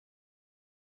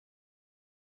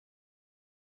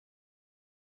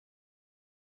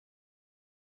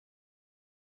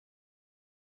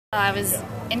I was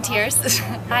in tears.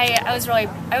 I was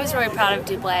really proud of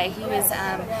Dublé. He was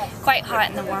quite hot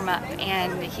in the warm-up,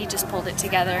 and he just pulled it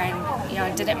together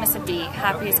and didn't miss a beat.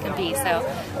 Happy as can be. So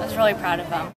I was really proud of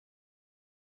him.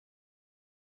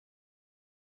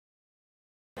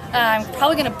 I'm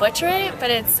probably going to butcher it,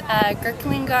 but it's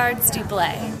Gurklingard's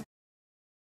Dublé.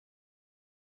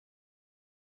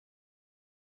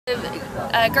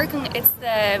 It's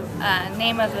the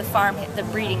name of the farm, the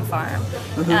breeding farm,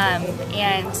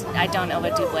 and I don't know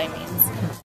what Dublé means.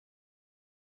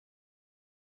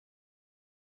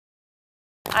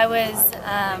 I was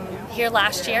here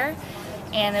last year,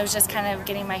 and it was just kind of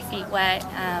getting my feet wet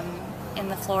in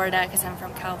the Florida because I'm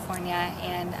from California,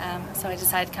 and so I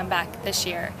decided to come back this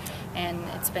year, and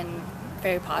it's been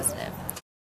very positive.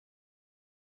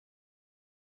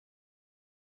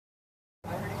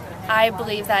 I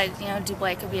believe that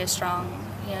Dublé could be a strong,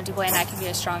 Dublé and I could be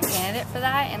a strong candidate for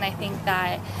that, and I think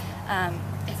that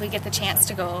if we get the chance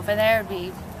to go over there, it would be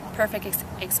a perfect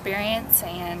experience,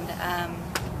 and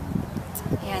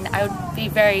I would be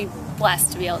very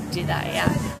blessed to be able to do that.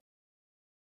 Yeah.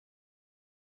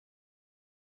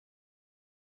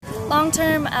 Long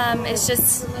term is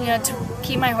just to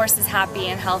keep my horses happy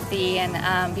and healthy,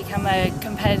 and become a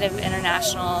competitive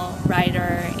international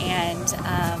rider, and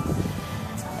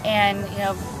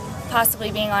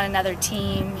possibly being on another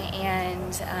team,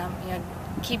 and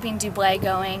keeping Dublé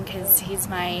going because he's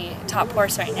my top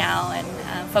horse right now,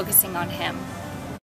 and focusing on him.